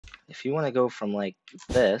if you want to go from like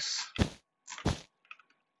this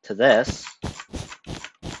to this,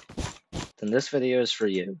 then this video is for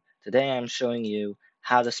you. Today I'm showing you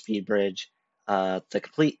how to speed bridge the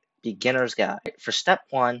complete beginner's guide. For step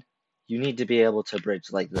 1, you need to be able to bridge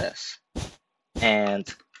like this. And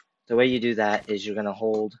the way you do that is you're going to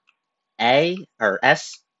hold A or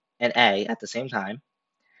S and A at the same time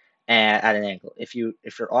and at an angle. If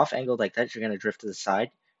you're off angled like that, you're going to drift to the side.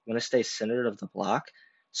 You want to stay centered of the block,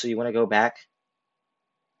 so you want to go back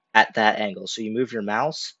at that angle. So you move your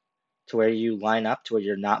mouse to where you line up to where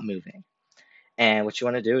you're not moving. And what you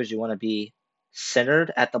want to do is you want to be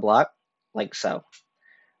centered at the block, like so.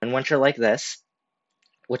 And once you're like this,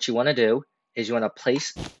 what you want to do is you want to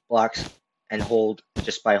place blocks and hold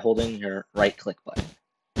just by holding your right click button.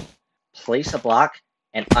 Place a block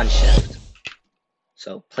and unshift.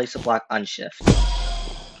 So place a block, unshift.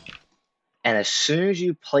 And as soon as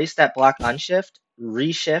you place that block unshift,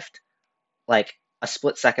 reshift like a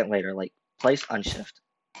split second later, like place unshift,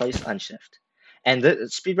 place unshift. And the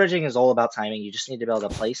speed bridging is all about timing. You just need to be able to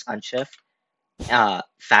place unshift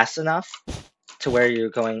fast enough to where you're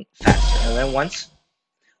going faster. And then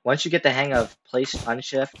once you get the hang of place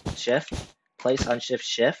unshift, shift, place unshift,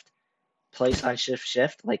 shift, place unshift,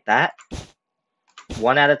 shift, like that,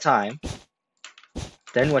 one at a time,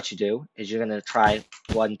 then what you do is you're going to try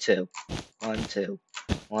 1, 2, 1, 2,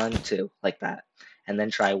 1, 2, like that. And then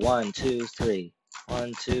try 1, 2, 3,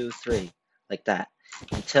 1, 2, 3, like that,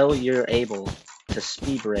 until you're able to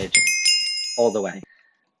speed bridge all the way.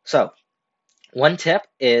 So, one tip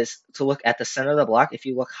is to look at the center of the block. If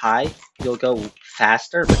you look high, you'll go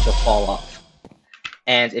faster, but you'll fall off.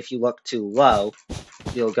 And if you look too low,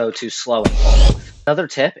 you'll go too slow and fall off. Another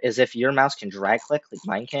tip is if your mouse can drag click like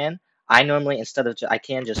mine can, I normally, instead of, I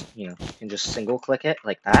can just, you can just single click it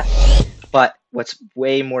like that. But what's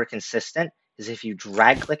way more consistent is if you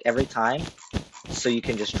drag click every time, so you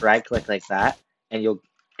can just drag click like that, and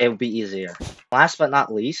it will be easier. Last but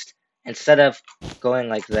not least, instead of going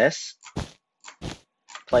like this,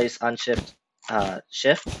 place unshift,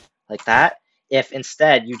 shift, like that, if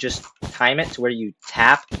instead you just time it to where you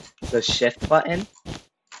tap the shift button,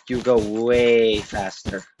 you go way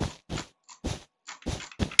faster.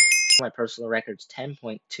 My personal record's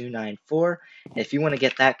 10.294. If you want to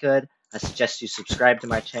get that good, I suggest you subscribe to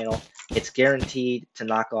my channel. It's guaranteed to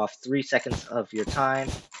knock off 3 seconds of your time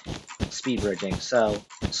speed bridging, so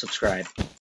subscribe.